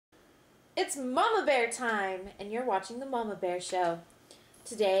It's Mama Bear time, and you're watching the Mama Bear Show.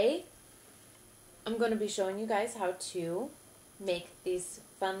 Today, I'm going to be showing you guys how to make these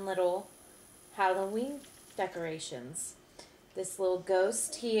fun little Halloween decorations. This little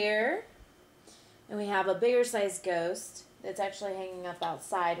ghost here, and we have a bigger size ghost that's actually hanging up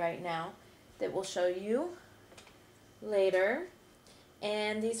outside right now that we'll show you later,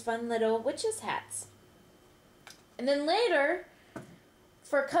 and these fun little witches hats. And then later,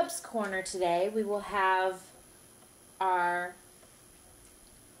 for Cub's Corner today, we will have our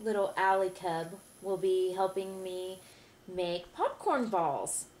little alley cub will be helping me make popcorn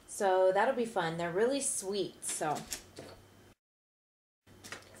balls. So that'll be fun. They're really sweet. So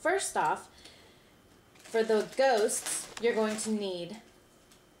first off, for the ghosts, you're going to need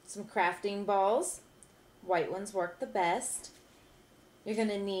some crafting balls. White ones work the best. You're going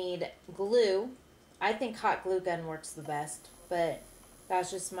to need glue. I think hot glue gun works the best, but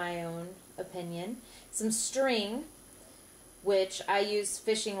that's just my own opinion. Some string, which I use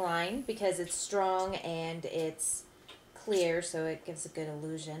fishing line because it's strong and it's clear, so it gives a good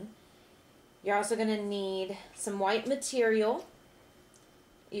illusion. You're also going to need some white material.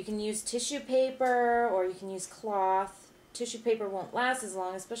 You can use tissue paper or you can use cloth. Tissue paper won't last as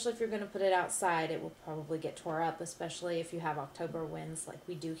long, especially if you're going to put it outside. It will probably get tore up, especially if you have October winds like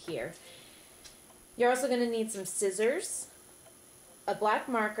we do here. You're also going to need some scissors, a black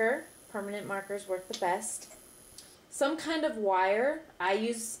marker. Permanent markers work the best. Some kind of wire. I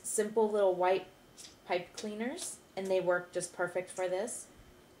use simple little white pipe cleaners, and they work just perfect for this.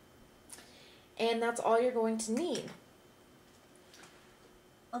 And that's all you're going to need.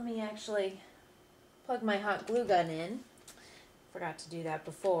 Let me actually plug my hot glue gun in. Forgot to do that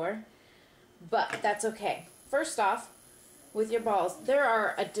before, but that's okay. First off, with your balls, there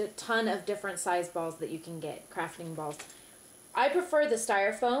are a ton of different size balls that you can get, crafting balls. I prefer the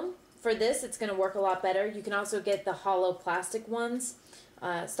styrofoam. For this, it's going to work a lot better. You can also get the hollow plastic ones.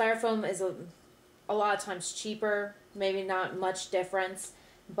 Styrofoam is a lot of times cheaper, maybe not much difference,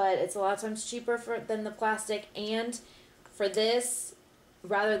 but it's a lot of times cheaper than the plastic. And for this,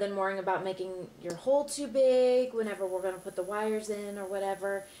 rather than worrying about making your hole too big whenever we're going to put the wires in or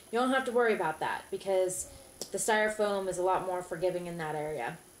whatever, you don't have to worry about that because the styrofoam is a lot more forgiving in that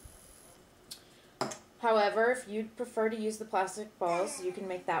area. However, if you'd prefer to use the plastic balls, you can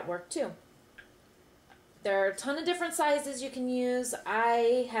make that work too. There are a ton of different sizes you can use.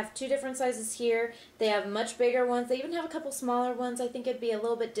 I have two different sizes here. They have much bigger ones. They even have a couple smaller ones. I think it'd be a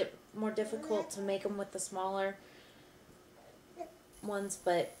little bit more difficult to make them with the smaller ones,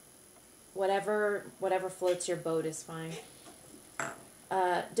 but whatever floats your boat is fine.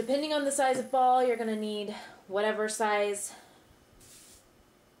 Depending on the size of ball, you're going to need whatever size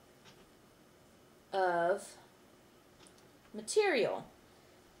of material.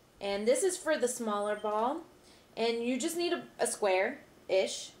 And this is for the smaller ball. And you just need a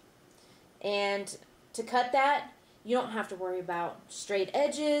square-ish. And to cut that, you don't have to worry about straight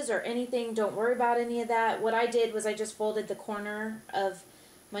edges or anything. Don't worry about any of that. What I did was I just folded the corner of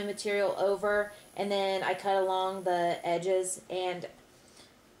my material over, and then I cut along the edges. And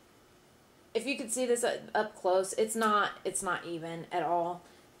if you could see this up close, it's not even at all.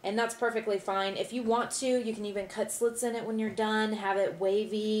 And that's perfectly fine. If you want to, you can even cut slits in it when you're done, have it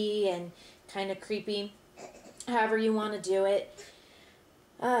wavy and kind of creepy, however you want to do it.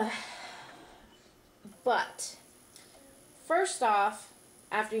 But first off,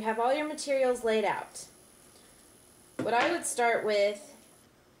 after you have all your materials laid out, what I would start with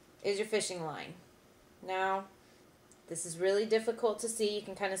is your fishing line. Now, this is really difficult to see. You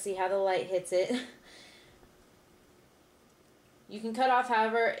can kind of see how the light hits it. You can cut off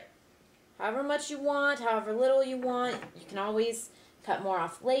however much you want, however little you want. You can always cut more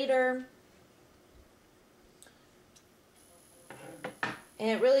off later. And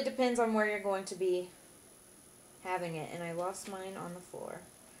it really depends on where you're going to be having it. And I lost mine on the floor.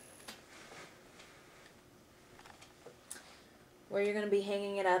 Where you're going to be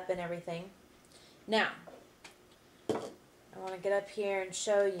hanging it up and everything. Now, I want to get up here and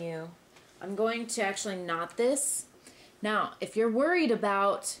show you. I'm going to actually knot this. Now, if you're worried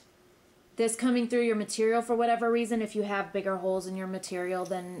about this coming through your material for whatever reason, if you have bigger holes in your material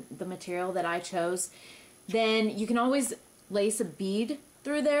than the material that I chose, then you can always lace a bead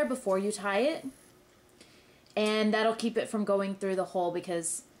through there before you tie it. And that'll keep it from going through the hole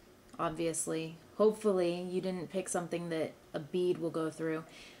because obviously, hopefully, you didn't pick something that a bead will go through.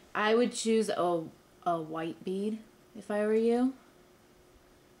 I would choose a white bead if I were you.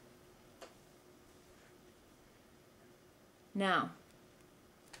 Now,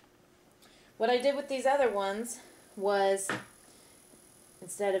 what I did with these other ones was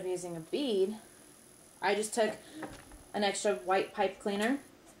instead of using a bead, I just took an extra white pipe cleaner,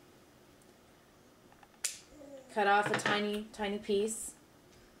 cut off a tiny, tiny piece,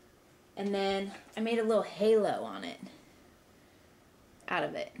 and then I made a little halo on it, out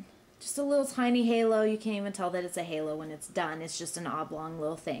of it. Just a little tiny halo. You can't even tell that it's a halo when it's done. It's just an oblong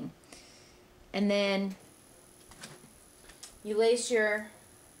little thing. And then you lace your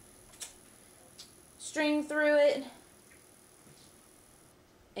string through it,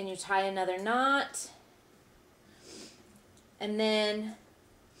 and you tie another knot, and then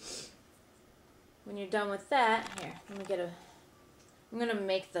when you're done with that, here, let me get a, I'm going to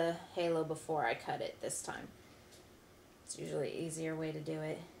make the halo before I cut it this time. It's usually an easier way to do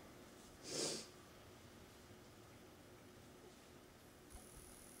it.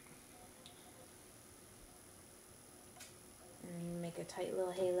 And make a tight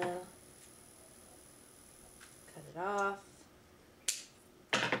little halo. Cut it off.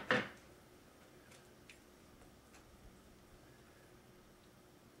 Tie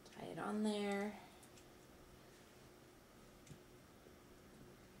it on there.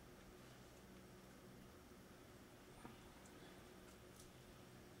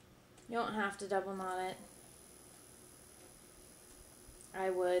 You don't have to double knot it. I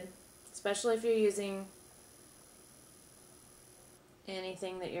would, especially if you're using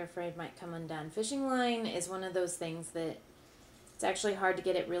anything that you're afraid might come undone. Fishing line is one of those things that it's actually hard to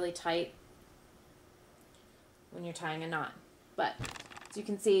get it really tight when you're tying a knot. But as you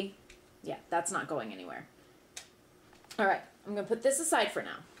can see, yeah, that's not going anywhere. All right, I'm gonna put this aside for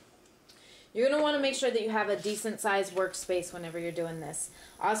now. You're going to want to make sure that you have a decent sized workspace whenever you're doing this.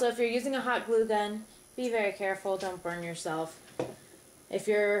 Also, if you're using a hot glue gun, be very careful, don't burn yourself. If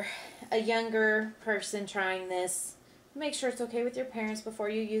you're a younger person trying this, make sure it's okay with your parents before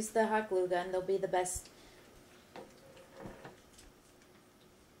you use the hot glue gun. They'll be the best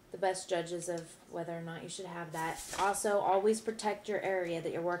judges of whether or not you should have that. Also, always protect your area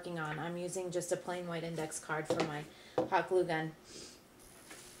that you're working on. I'm using just a plain white index card for my hot glue gun.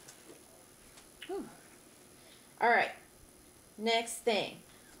 Alright, next thing,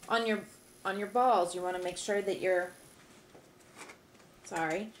 on your balls, you want to make sure that you're,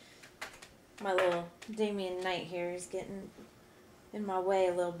 sorry, my little Damien Knight here is getting in my way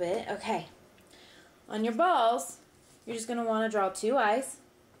a little bit. Okay, on your balls, you're just going to want to draw 2 eyes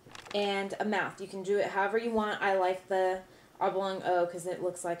and a mouth. You can do it however you want. I like the oblong O because it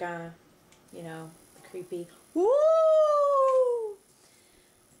looks like a, you know, creepy, woo!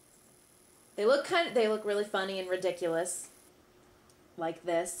 They look really funny and ridiculous like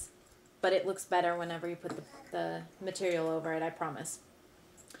this, but it looks better whenever you put the material over it, I promise.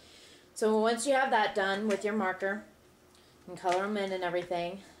 So once you have that done with your marker, and color them in and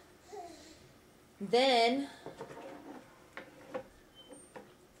everything, then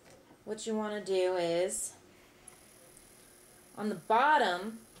what you want to do is, on the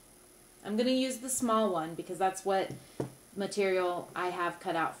bottom, I'm going to use the small one because that's what material I have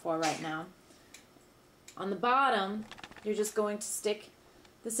cut out for right now. On the bottom, you're just going to stick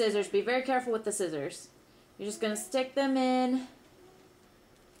the scissors. Be very careful with the scissors. You're just going to stick them in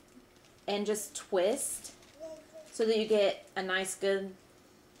and just twist so that you get a nice good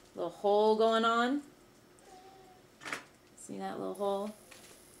little hole going on. See that little hole?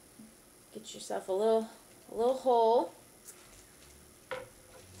 Get yourself a little hole.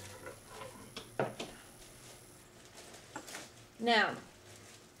 Now,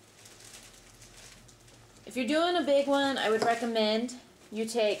 if you're doing a big one, I would recommend you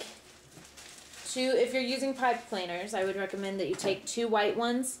take 2, if you're using pipe cleaners, I would recommend that you take 2 white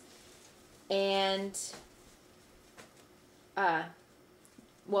ones and,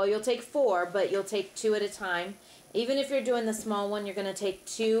 well, you'll take 4, but you'll take 2 at a time. Even if you're doing the small one, you're going to take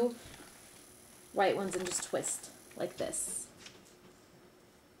 2 white ones and just twist like this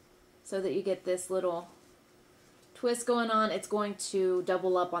so that you get this little twist going on. It's going to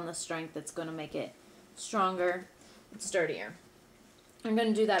double up on the strength. It's going to make it stronger and sturdier. I'm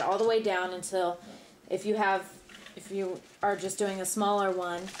going to do that all the way down until if you are just doing a smaller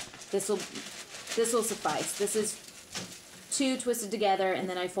one, this will suffice. This is 2 twisted together and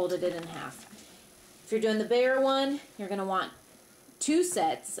then I folded it in half. If you're doing the bigger one, you're going to want 2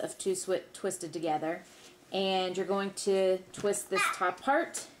 sets of 2 twisted together, and you're going to twist this top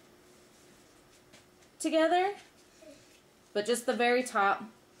part together, but just the very top,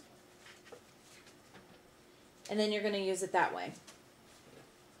 and then you're going to use it that way.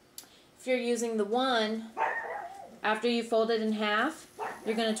 If you're using the one, after you fold it in half,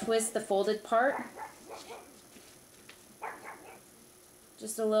 you're going to twist the folded part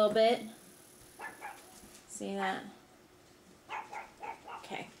just a little bit. See that?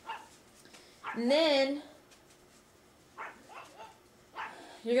 And then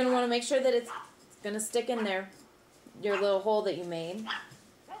you're going to want to make sure that it's going to stick in there, your little hole that you made,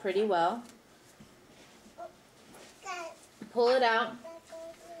 pretty well. Pull it out.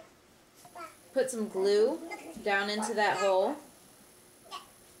 Put some glue down into that hole.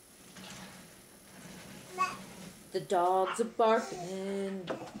 The dogs are barking.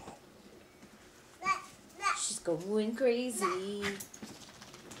 She's going crazy.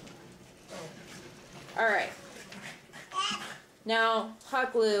 Alright. Now,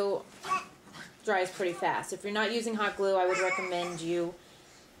 hot glue dries pretty fast. If you're not using hot glue, I would recommend you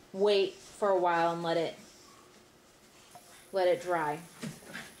wait for a while and let it dry.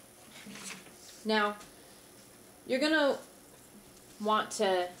 Now, you're going to want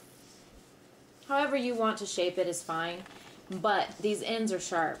to, however you want to shape it is fine, but these ends are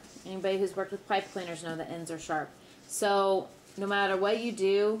sharp. Anybody who's worked with pipe cleaners know the ends are sharp. So, no matter what you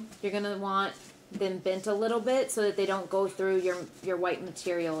do, you're going to want them bent a little bit so that they don't go through your white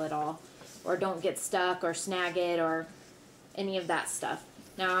material at all, or don't get stuck or snag it or any of that stuff.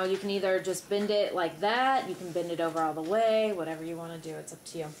 Now, you can either just bend it like that, you can bend it over all the way, whatever you want to do, it's up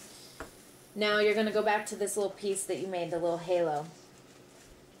to you. Now you're going to go back to this little piece that you made, the little halo.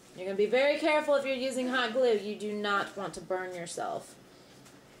 You're going to be very careful if you're using hot glue. You do not want to burn yourself.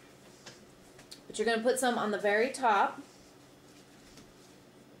 But you're going to put some on the very top.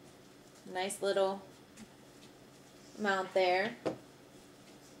 Nice little amount there.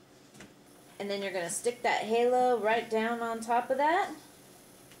 And then you're going to stick that halo right down on top of that.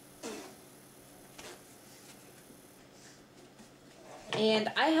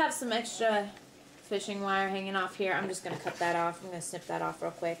 And I have some extra fishing wire hanging off here. I'm just going to cut that off. I'm going to snip that off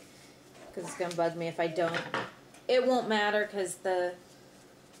real quick because it's going to bug me if I don't. It won't matter because the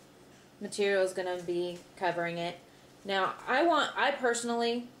material is going to be covering it. Now, I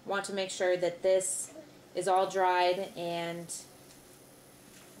personally want to make sure that this is all dried and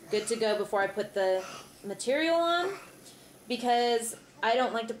good to go before I put the material on, because I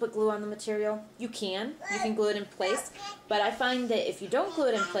don't like to put glue on the material. You can glue it in place, but I find that if you don't glue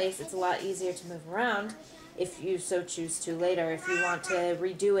it in place, it's a lot easier to move around if you so choose to later, if you want to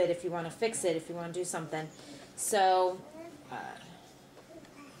redo it, if you want to fix it, if you want to do something. So,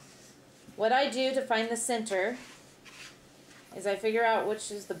 what I do to find the center is I figure out which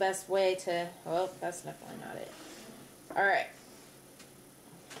is the best way to, well, that's definitely not it. Alright.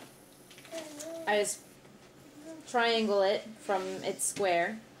 I just triangle it from its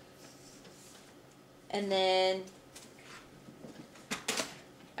square, and then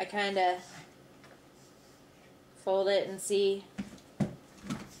I kind of fold it and see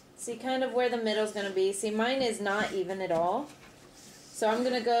kind of where the middle's going to be. See, mine is not even at all, so I'm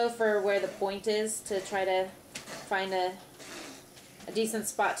going to go for where the point is to try to find a decent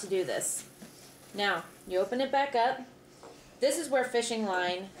spot to do this. Now, you open it back up. This is where fishing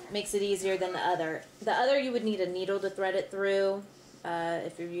line makes it easier than the other. The other, you would need a needle to thread it through,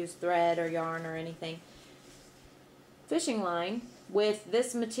 if you use thread or yarn or anything. Fishing line, with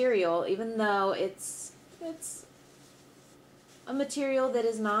this material, even though it's a material that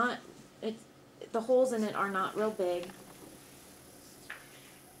is not, the holes in it are not real big,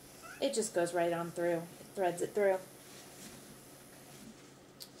 it just goes right on through. It threads it through.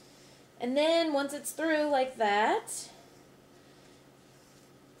 And then once it's through like that,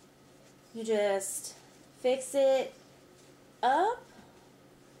 you just fix it up.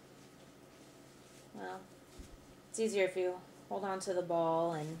 Well, it's easier if you hold on to the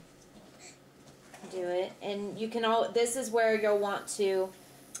ball and do it. And you can this is where you'll want to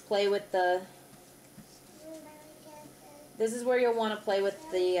play with the,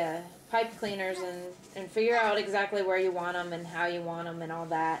 pipe cleaners and figure out exactly where you want them and how you want them and all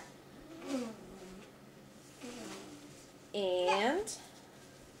that. And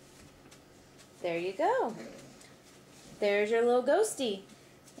there you go. There's your little ghosty.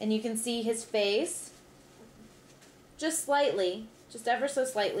 And you can see his face just slightly, just ever so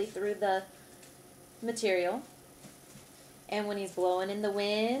slightly through the material. And when he's blowing in the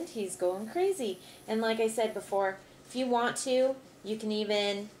wind, he's going crazy. And like I said before, if you want to, you can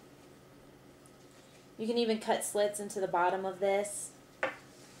even cut slits into the bottom of this.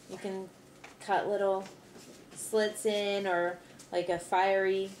 You can cut little slits in, or like a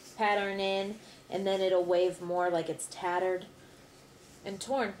fiery pattern in, and then it'll wave more like it's tattered and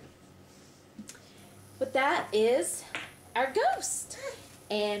torn. But that is our ghost,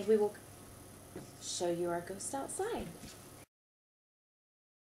 and we will show you our ghost outside.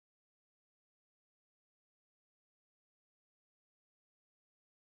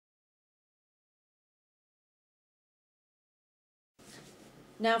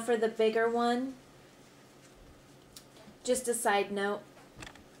 Now for the bigger one, just a side note,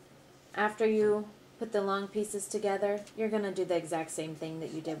 after you put the long pieces together, you're going to do the exact same thing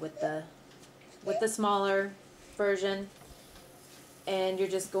that you did with the smaller version. And you're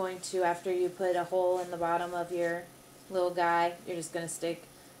just going to, after you put a hole in the bottom of your little guy, you're just going to stick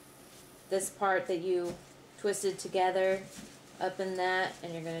this part that you twisted together up in that,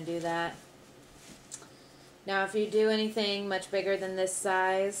 and you're going to do that. Now if you do anything much bigger than this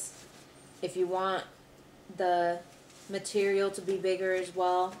size, if you want the material to be bigger as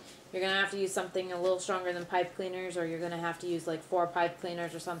well, you're going to have to use something a little stronger than pipe cleaners, or you're going to have to use like 4 pipe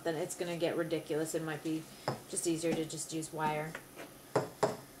cleaners or something. It's going to get ridiculous. It might be just easier to just use wire.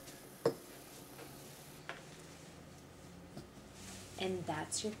 And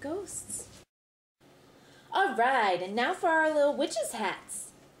that's your ghosts. Alright, and now for our little witches'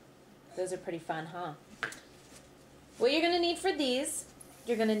 hats. Those are pretty fun, huh? What you're going to need for these,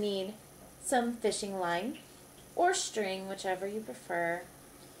 you're going to need some fishing line or string, whichever you prefer.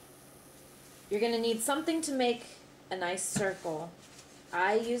 You're going to need something to make a nice circle.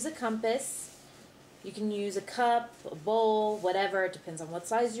 I use a compass. You can use a cup, a bowl, whatever. It depends on what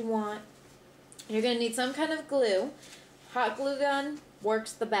size you want. You're going to need some kind of glue. Hot glue gun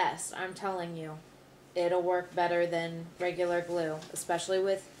works the best, I'm telling you. It'll work better than regular glue, especially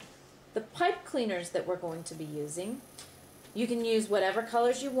with the pipe cleaners that we're going to be using. You can use whatever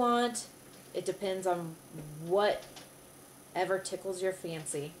colors you want. It depends on whatever tickles your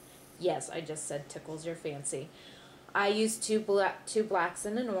fancy. Yes, I just said tickles your fancy. I use two blacks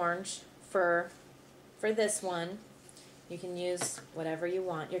and an orange for this one. You can use whatever you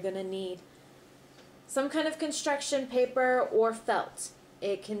want. You're going to need some kind of construction paper or felt.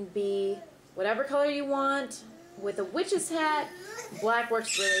 It can be whatever color you want. With a witch's hat, black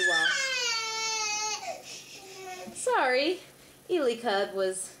works really well. Sorry, Ely Cub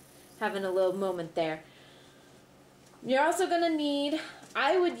was having a little moment there. You're also going to need,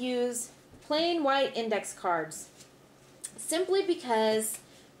 I would use plain white index cards, simply because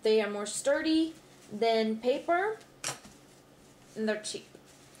they are more sturdy than paper and they're cheap.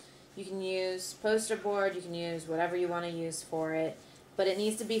 You can use poster board, you can use whatever you want to use for it, but it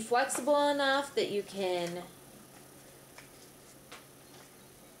needs to be flexible enough that you can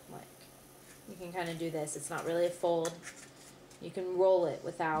kind of do this. It's not really a fold. You can roll it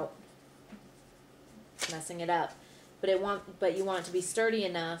without messing it up. But you want it to be sturdy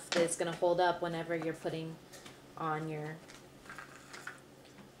enough that it's going to hold up whenever you're putting on your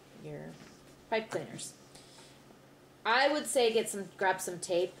pipe cleaners. I would say grab some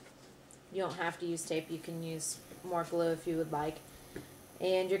tape. You don't have to use tape. You can use more glue if you would like.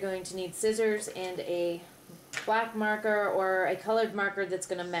 And you're going to need scissors and a black marker or a colored marker that's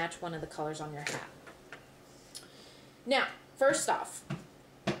going to match one of the colors on your hat. Now, first off,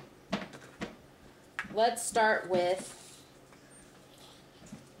 let's start with,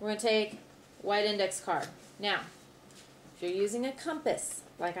 we're going to take white index card. Now, if you're using a compass,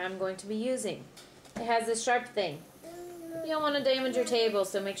 like I'm going to be using, it has this sharp thing. You don't want to damage your table,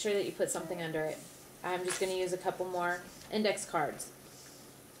 so make sure that you put something under it. I'm just going to use a couple more index cards.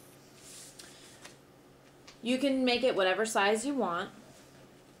 You can make it whatever size you want.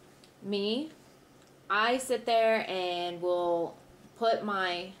 I sit there and will put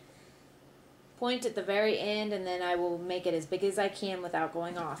my point at the very end, and then I will make it as big as I can without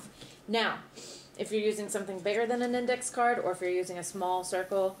going off. Now, if you're using something bigger than an index card, or if you're using a small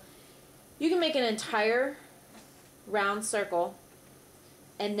circle, you can make an entire round circle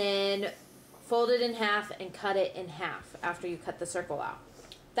and then fold it in half and cut it in half after you cut the circle out.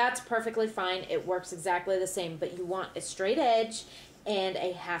 That's perfectly fine. It works exactly the same, but you want a straight edge and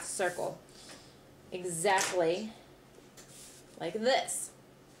a half circle. Exactly like this.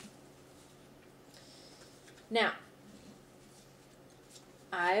 Now,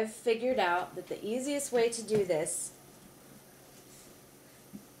 I've figured out that the easiest way to do this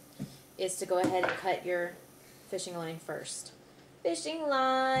is to go ahead and cut your fishing line first. Fishing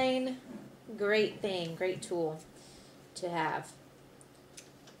line, great thing, great tool to have.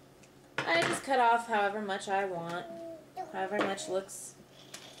 I just cut off however much I want, however much looks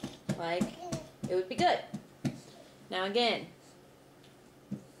like it would be good. Now again,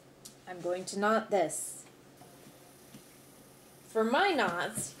 I'm going to knot this. For my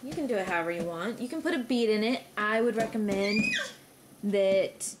knots, you can do it however you want. You can put a bead in it. I would recommend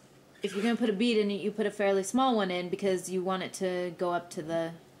that if you're going to put a bead in it, you put a fairly small one in, because you want it to go up to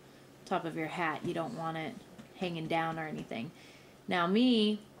the top of your hat. You don't want it hanging down or anything. Now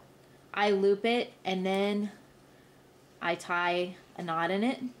I loop it and then I tie a knot in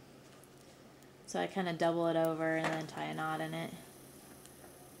it. So I kind of double it over and then tie a knot in it.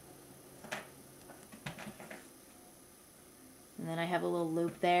 then I have a little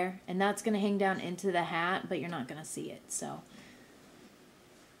loop there, and that's going to hang down into the hat, but you're not going to see it. So,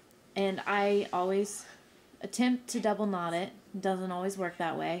 and I always attempt to double knot it. It doesn't always work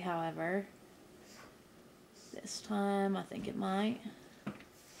that way, however. This time I think it might.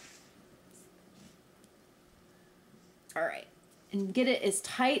 All right, and get it as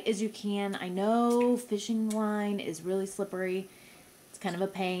tight as you can. I know fishing line is really slippery. It's kind of a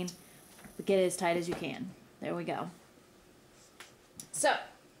pain, but get it as tight as you can. There we go. So,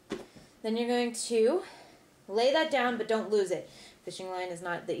 then you're going to lay that down, but don't lose it. Fishing line is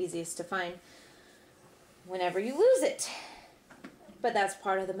not the easiest to find whenever you lose it. But that's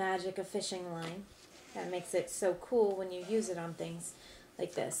part of the magic of fishing line. That makes it so cool when you use it on things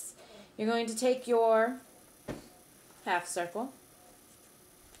like this. You're going to take your half circle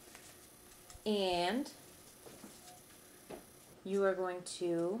and you are going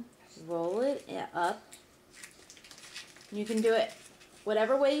to roll it up. You can do it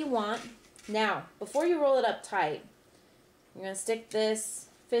whatever way you want. Now, before you roll it up tight, you're going to stick this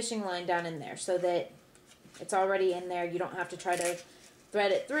fishing line down in there so that it's already in there. You don't have to try to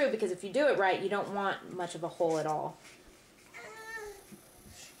thread it through, because if you do it right, you don't want much of a hole at all.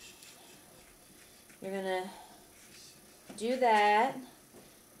 You're going to do that.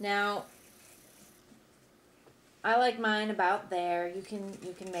 Now, I like mine about there. You can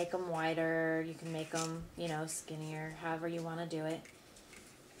make them wider. You can make them, you know, skinnier, however you want to do it.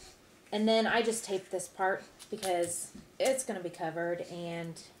 And then I just tape this part because it's going to be covered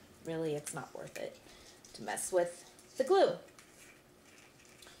and really it's not worth it to mess with the glue.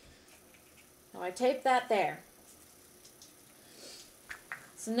 Now I tape that there.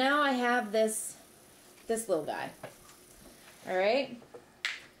 So now I have this little guy. All right.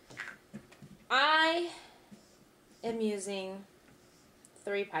 I am using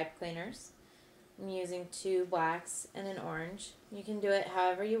 3 pipe cleaners. I'm using 2 blacks and an orange. You can do it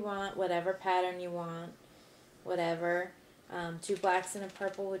however you want, whatever pattern you want, whatever. 2 blacks and a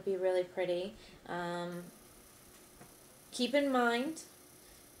purple would be really pretty. Keep in mind,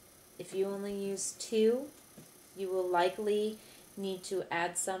 if you only use 2, you will likely need to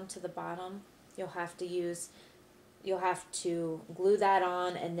add some to the bottom. You'll have to glue that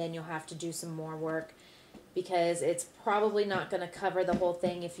on, and then you'll have to do some more work, because it's probably not going to cover the whole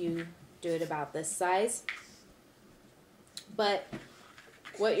thing if you do it about this size. But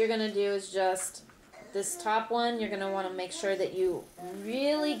what you're going to do is just this top one, you're going to want to make sure that you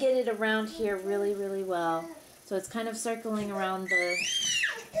really get it around here really, really well. So it's kind of circling around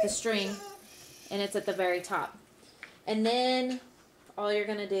the string, and it's at the very top. And then all you're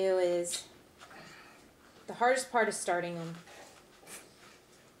going to do is, the hardest part is starting them.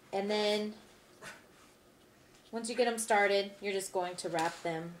 And then once you get them started, you're just going to wrap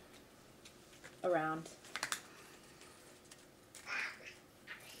them around.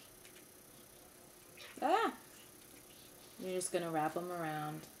 You're just going to wrap them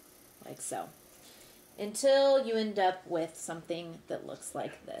around like so, until you end up with something that looks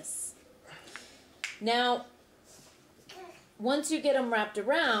like this. Now, once you get them wrapped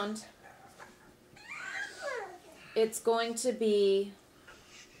around, it's going to be,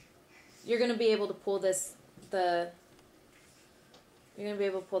 you're going to be able to pull you're going to be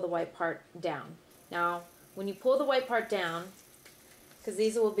able to pull the white part down. Now, when you pull the white part down, because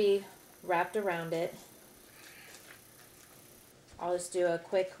these will be wrapped around it, I'll just do a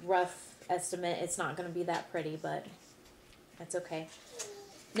quick rough estimate. It's not going to be that pretty, but that's okay.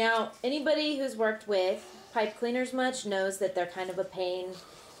 Now, anybody who's worked with pipe cleaners much knows that they're kind of a pain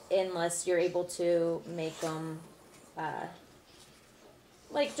unless you're able to make them,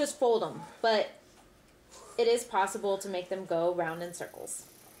 like just fold them. But it is possible to make them go round in circles.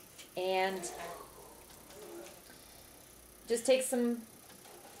 And just take some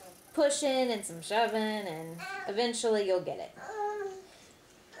pushing and some shoving, and eventually you'll get it.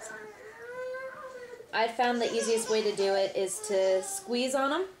 I found the easiest way to do it is to squeeze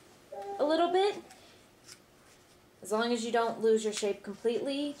on them a little bit. As long as you don't lose your shape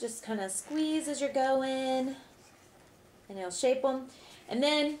completely, just kind of squeeze as you're going, and it'll shape them. And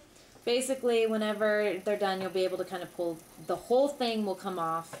then basically whenever they're done, you'll be able to kind of pull, the whole thing will come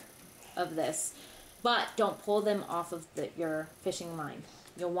off of this. But don't pull them off of your fishing line.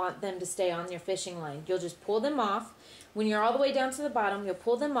 You'll want them to stay on your fishing line. You'll just pull them off. When you're all the way down to the bottom, you'll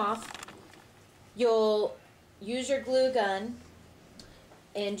pull them off. You'll use your glue gun,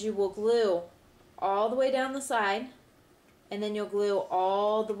 and you will glue all the way down the side, and then you'll glue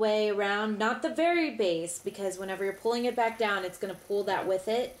all the way around, not the very base, because whenever you're pulling it back down, it's going to pull that with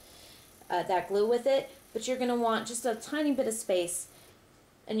it, that glue with it, but you're going to want just a tiny bit of space,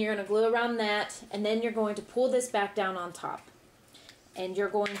 and you're going to glue around that, and then you're going to pull this back down on top. and you're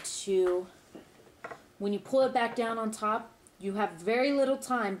going to, when you pull it back down on top, you have very little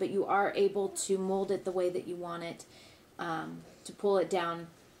time, but you are able to mold it the way that you want it, to pull it down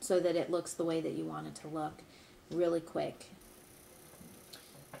so that it looks the way that you want it to look really quick.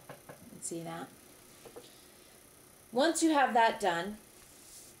 See that? Once you have that done,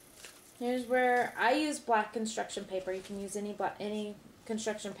 here's where I use black construction paper. You can use any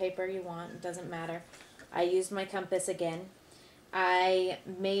construction paper you want. It doesn't matter. I used my compass again. I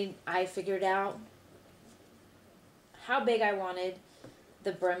figured out how big I wanted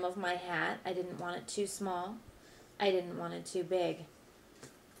the brim of my hat. I didn't want it too small. I didn't want it too big.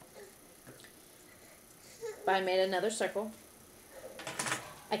 But I made another circle.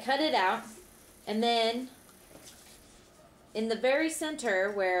 I cut it out, and then in the very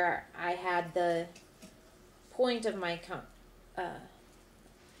center where I had the point of my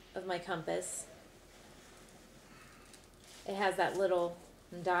compass, it has that little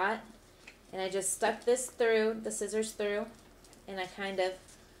dot, and I just stuck this through, the scissors through, and I kind of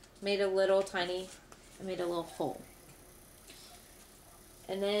made a little hole.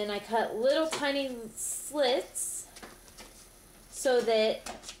 And then I cut little tiny slits so that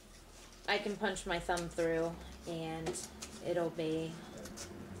I can punch my thumb through, and I'll be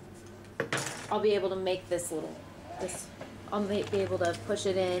able to make I'll be able to push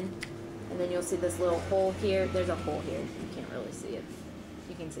it in, and then you'll see this little hole here. There's a hole here. You can't really see it.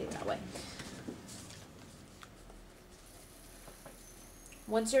 You can see it that way.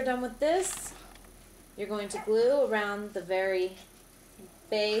 Once you're done with this, you're going to glue around the very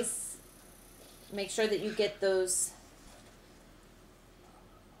base. Make sure that you get those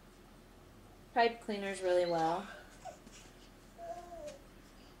pipe cleaners really well.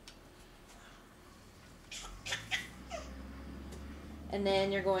 And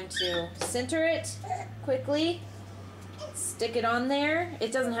then you're going to center it quickly, stick it on there.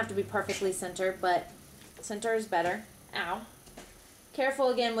 It doesn't have to be perfectly centered, but center is better. Ow. Careful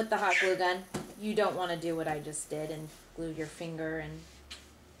again with the hot glue gun. You don't want to do what I just did and glue your finger, and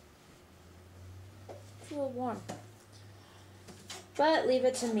it's a little warm. But leave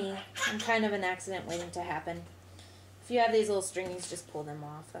it to me. I'm kind of an accident waiting to happen. If you have these little stringies, just pull them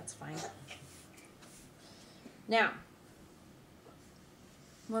off. That's fine. Now,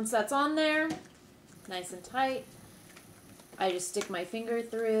 once that's on there, nice and tight, I just stick my finger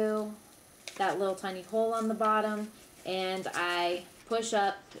through that little tiny hole on the bottom, and I push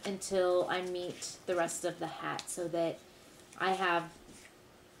up until I meet the rest of the hat so that I have,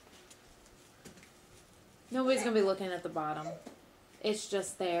 nobody's going to be looking at the bottom. It's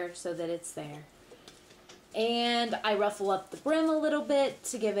just there so that it's there. And I ruffle up the brim a little bit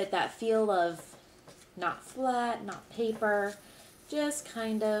to give it that feel of not flat, not paper, just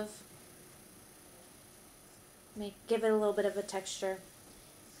kind of give it a little bit of a texture.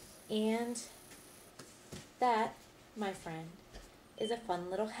 And that, my friend, is a fun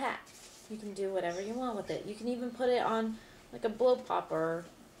little hat. You can do whatever you want with it. You can even put it on like a blow pop or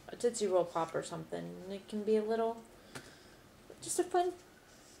a Tootsie Roll pop or something. It can be a little, just a fun,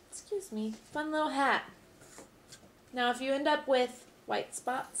 fun little hat. Now if you end up with white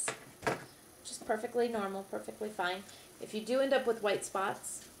spots, which is perfectly normal, perfectly fine. If you do end up with white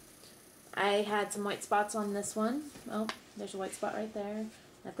spots, I had some white spots on this one. Oh, there's a white spot right there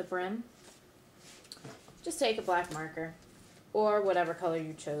at the brim. Just take a black marker or whatever color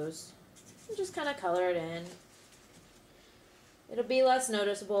you chose and just kind of color it in. It'll be less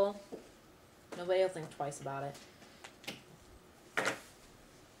noticeable. Nobody will think twice about it.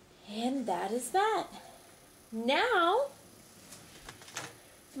 And that is that. Now,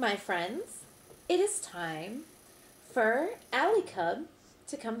 my friends, it is time for Allie Cub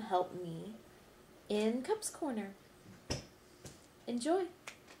to come help me in Cub's Corner. Enjoy.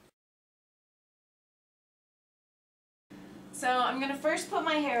 So I'm going to first put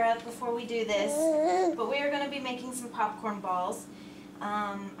my hair up before we do this, but we are going to be making some popcorn balls.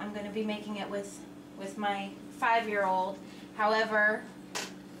 I'm going to be making it with my 5-year-old. However,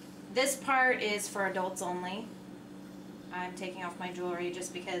 this part is for adults only. I'm taking off my jewelry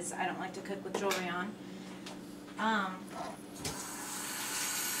just because I don't like to cook with jewelry on.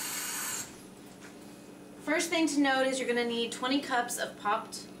 First thing to note is you're going to need 20 cups of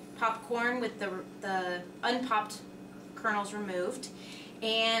popcorn with the unpopped kernels removed.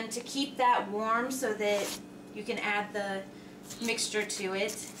 And to keep that warm so that you can add the mixture to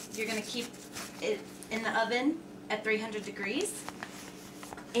it, you're going to keep it in the oven at 300 degrees.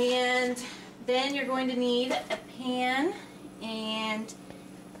 And then you're going to need a pan, and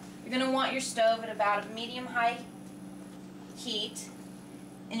you're going to want your stove at about a medium-high heat.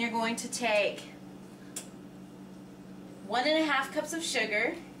 And you're going to take 1½ cups of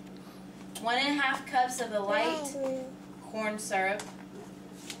sugar, 1½ cups of a light corn syrup,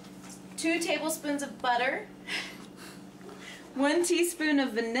 2 tablespoons of butter, 1 teaspoon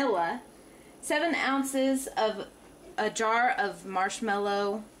of vanilla, 7 ounces of a jar of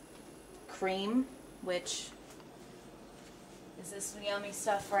marshmallow cream, which is this yummy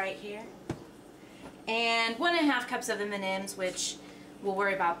stuff right here, and 1½ cups of M&Ms, which we'll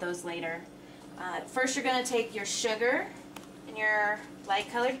worry about those later. First you're going to take your sugar and your light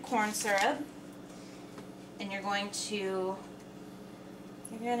colored corn syrup, and you're going to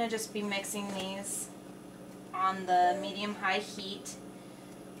just be mixing these on the medium-high heat.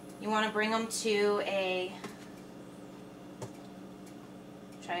 You want to bring them to a,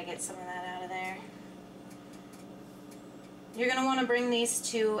 try to get some of that out of there. You're going to want to bring these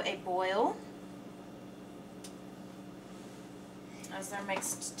to a boil as they're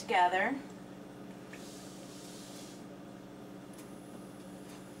mixed together.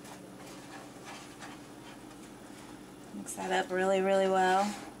 Mix that up really, really well.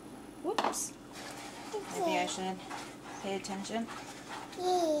 Whoops. Maybe I should pay attention to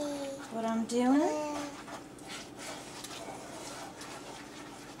what I'm doing.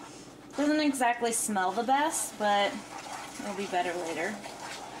 Doesn't exactly smell the best, but it'll be better later.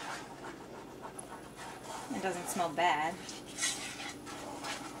 It doesn't smell bad.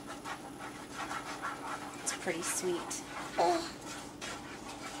 It's pretty sweet. I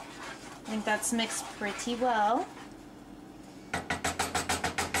think that's mixed pretty well.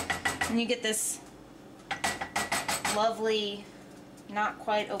 And you get this lovely, not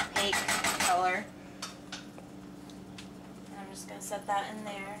quite opaque color. And I'm just going to set that in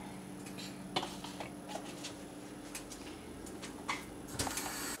there.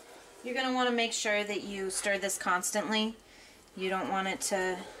 You're going to want to make sure that you stir this constantly. You don't want it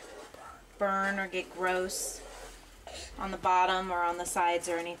to burn or get gross on the bottom or on the sides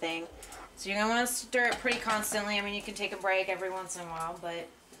or anything. So you're going to want to stir it pretty constantly. I mean, you can take a break every once in a while, but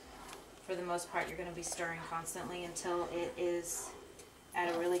for the most part, you're going to be stirring constantly until it is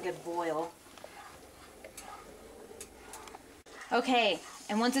at a really good boil. Okay,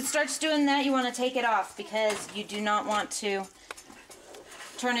 and once it starts doing that, you want to take it off because you do not want to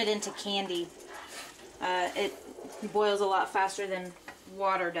turn it into candy. It boils a lot faster than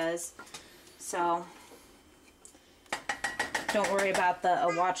water does, so don't worry about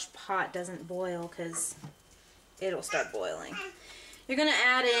a watched pot doesn't boil because it'll start boiling. You're going to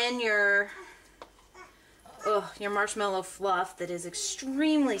add in your marshmallow fluff that is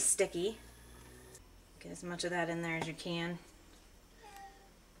extremely sticky. Get as much of that in there as you can.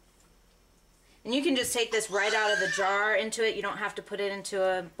 And you can just take this right out of the jar into it. You don't have to put it into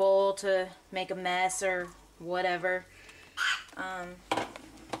a bowl to make a mess or whatever. You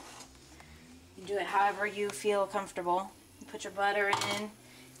do it however you feel comfortable. You put your butter in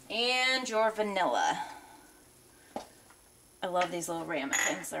and your vanilla. I love these little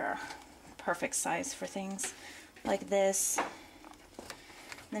ramekins. They're a perfect size for things like this. And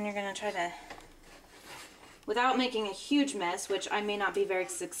then you're going to try to, without making a huge mess, which I may not be very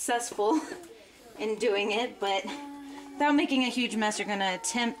successful in doing it, but without making a huge mess, you're going to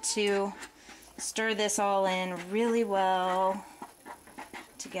attempt to stir this all in really well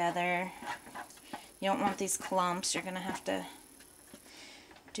together. You don't want these clumps. You're going to have to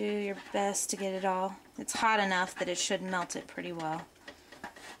do your best to get it all. It's hot enough that it should melt it pretty well.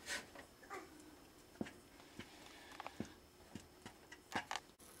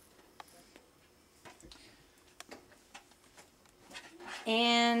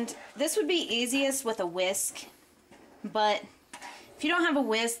 And this would be easiest with a whisk, but if you don't have a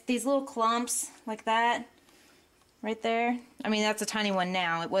whisk, these little clumps like that right there, I mean that's a tiny one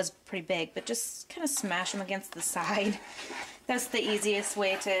now, it was pretty big, but just kind of smash them against the side. That's the easiest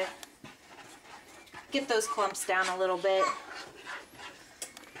way to get those clumps down a little bit.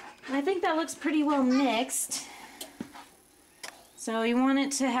 And I think that looks pretty well mixed. So you want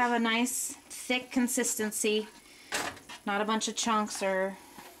it to have a nice thick consistency, not a bunch of chunks or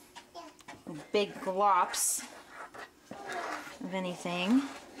big glops of anything.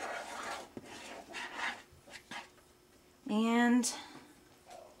 And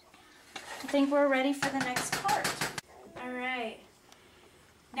I think we're ready for the next part. Alright.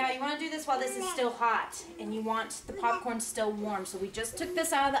 Now you want to do this while this is still hot and you want the popcorn still warm. So we just took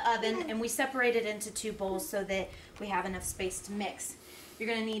this out of the oven and we separated it into 2 bowls so that we have enough space to mix. You're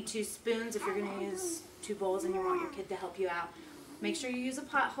going to need 2 spoons if you're going to use 2 bowls and you want your kid to help you out. Make sure you use a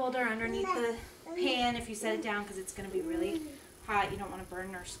pot holder underneath the pan if you set it down because it's going to be really hot. You don't want to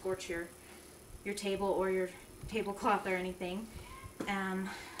burn or scorch your table or your tablecloth or anything.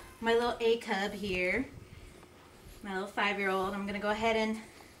 My little A cub here my little 5-year-old. I'm gonna go ahead and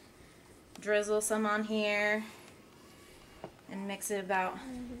drizzle some on here and mix it about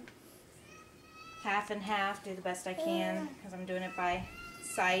half and half. Do the best I can because I'm doing it by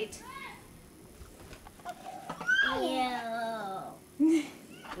sight. Yeah. It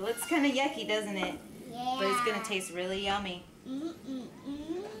looks kind of yucky, doesn't it? Yeah. But it's gonna taste really yummy.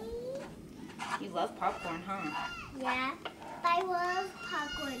 You love popcorn, huh? Yeah, I love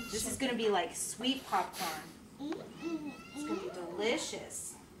popcorn. This is gonna be like sweet popcorn. It's gonna be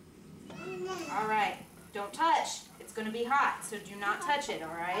delicious. All right, don't touch. It's gonna be hot, so do not touch it,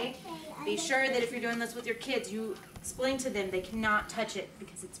 all right? Be sure that if you're doing this with your kids, you explain to them they cannot touch it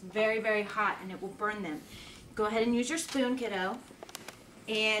because it's very, very hot and it will burn them. Go ahead and use your spoon, kiddo.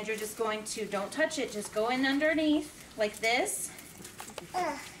 And you're just going to, don't touch it, just go in underneath like this.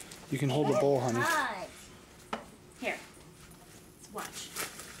 You can hold the bowl, honey. Here, let's watch.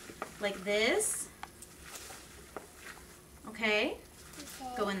 Like this. Okay.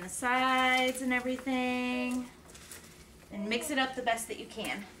 Go in the sides and everything. And mix it up the best that you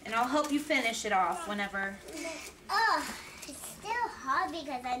can. And I'll help you finish it off whenever. Oh, it's still hot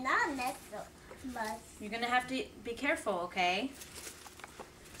because I'm not messed up much. You're going to have to be careful, okay?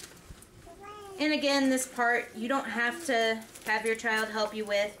 And again, this part you don't have to have your child help you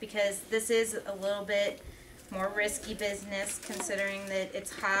with because this is a little bit more risky business considering that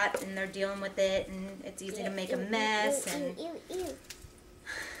it's hot and they're dealing with it and it's easy to make a mess and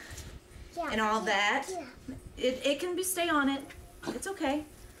all that. It can stay on it. It's okay.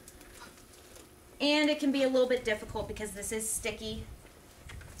 And it can be a little bit difficult because this is sticky.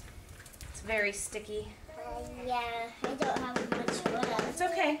 It's very sticky. Yeah, I don't have much water. It's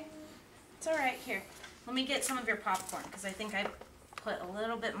okay. It's all right. Here, let me get some of your popcorn because I think I put a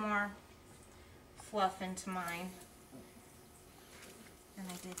little bit more fluff into mine than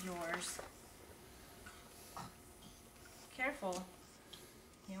I did yours. Careful.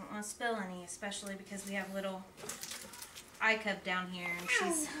 You don't want to spill any, especially because we have little Icub down here and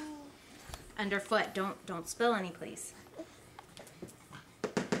she's underfoot. Don't spill any, please.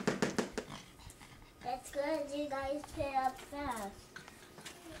 That's good. You guys put it up fast.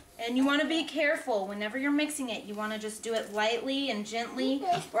 And you want to be careful whenever you're mixing it. You want to just do it lightly and gently,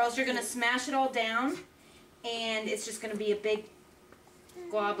 or else you're going to smash it all down, and it's just going to be a big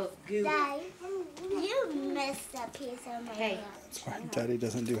glob of goo. Dad, you missed a piece of my hair. That's why Daddy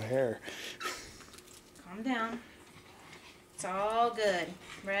doesn't do hair. Calm down. It's all good,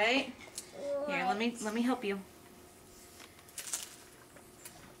 right? Here, let me help you.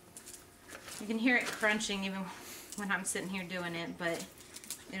 You can hear it crunching even when I'm sitting here doing it, but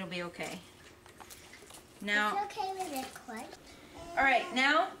it'll be okay. Now, it's okay with it quick. all right,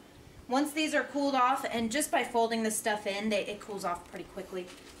 now, once these are cooled off, and just by folding this stuff in, it cools off pretty quickly.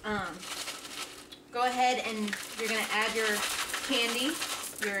 Go ahead and you're gonna add your candy,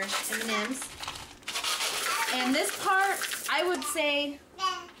 your M&Ms. And this part, I would say,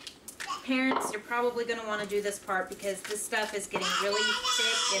 parents, you're probably gonna wanna do this part because this stuff is getting really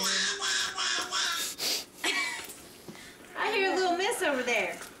thick and I hear a little miss over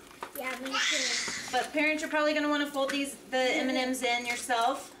there. Yeah, me too. But parents, you're probably going to want to fold the M&Ms in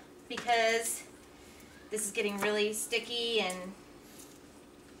yourself because this is getting really sticky and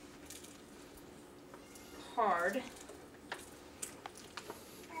hard.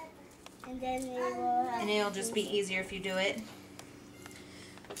 And then we will have... And it'll just be easier if you do it.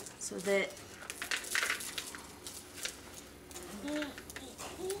 So that,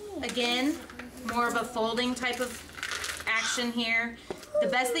 again, more of a folding type of action here. The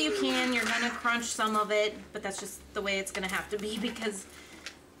best that you can, you're going to crunch some of it, but that's just the way it's going to have to be because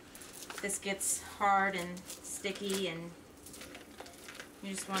this gets hard and sticky and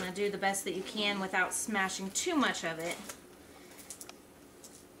you just want to do the best that you can without smashing too much of it.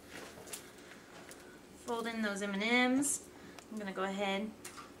 Fold in those M&Ms. I'm going to go ahead.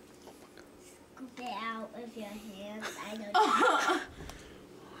 Scoop it out with your hands. I know.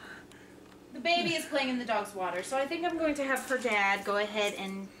 The baby is playing in the dog's water, so I think I'm going to have her dad go ahead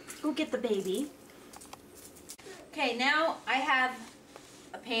and go get the baby. Okay, now I have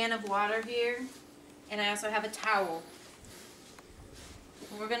a pan of water here, and I also have a towel.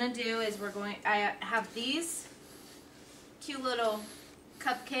 What we're going to do is I have these cute little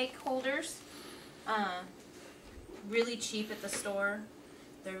cupcake holders, really cheap at the store.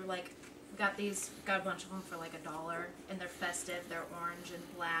 They're like, got a bunch of them for like $1, and they're festive. They're orange and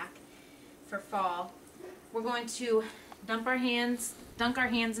black. For fall, we're going to dunk our hands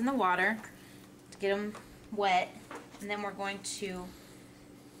in the water to get them wet, and then we're going to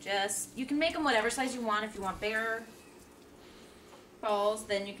you can make them whatever size you want. If you want bigger, balls,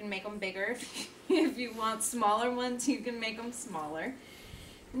 then you can make them bigger. If you want smaller ones, you can make them smaller.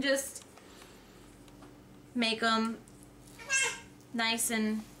 And just make them nice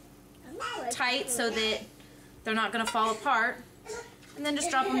and tight so that they're not going to fall apart. And then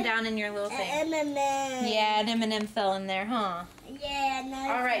just drop them down in your little thing. M&M. Yeah, an M&M fell in there, huh? Yeah, no.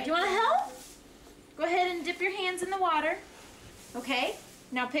 Alright, do you want to help? Go ahead and dip your hands in the water. Okay,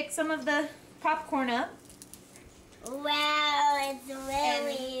 now pick some of the popcorn up. Wow, it's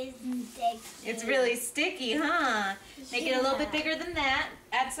really sticky. It's really sticky, huh? Make it a little bit bigger than that.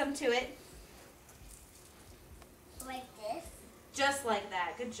 Add some to it. Like this? Just like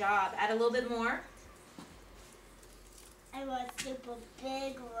that. Good job. Add a little bit more. I want a super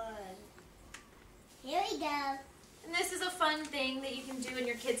big one. Here we go. And this is a fun thing that you can do, and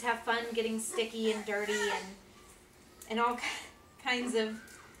your kids have fun getting sticky and dirty and all kinds of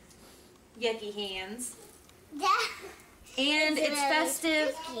yucky hands. Yeah. And it's really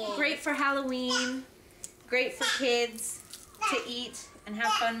festive, sticky. great for Halloween, great for kids to eat and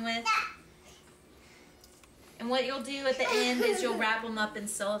have fun with. And what you'll do at the end is you'll wrap them up in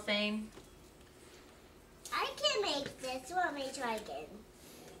cellophane. I can make this. Want me to try again?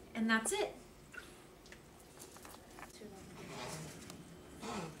 And that's it.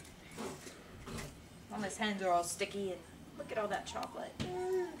 Mama's hands are all sticky, and look at all that chocolate.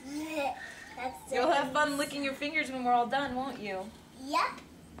 That's so You'll have fun licking your fingers when we're all done, won't you? Yep.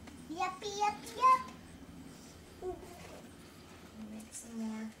 Yep. Make some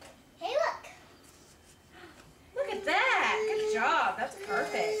more. Hey, look. Look at that! Good job. That's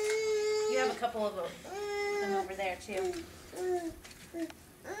perfect. You have a couple of them over there too.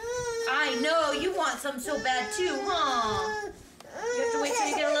 I know you want some so bad too, huh? You have to wait till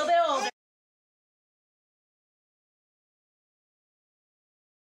you get a little bit older.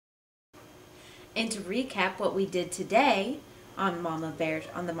 And to recap what we did today on the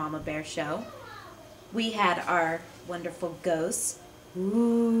Mama Bear Show, we had our wonderful ghosts.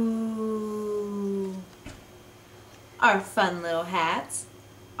 Ooh. Our fun little hats.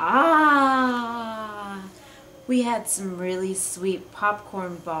 Ah. We had some really sweet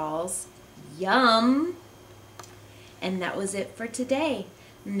popcorn balls. Yum. And that was it for today.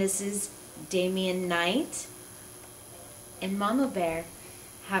 And this is Damien Knight and Mama Bear.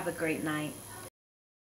 Have a great night.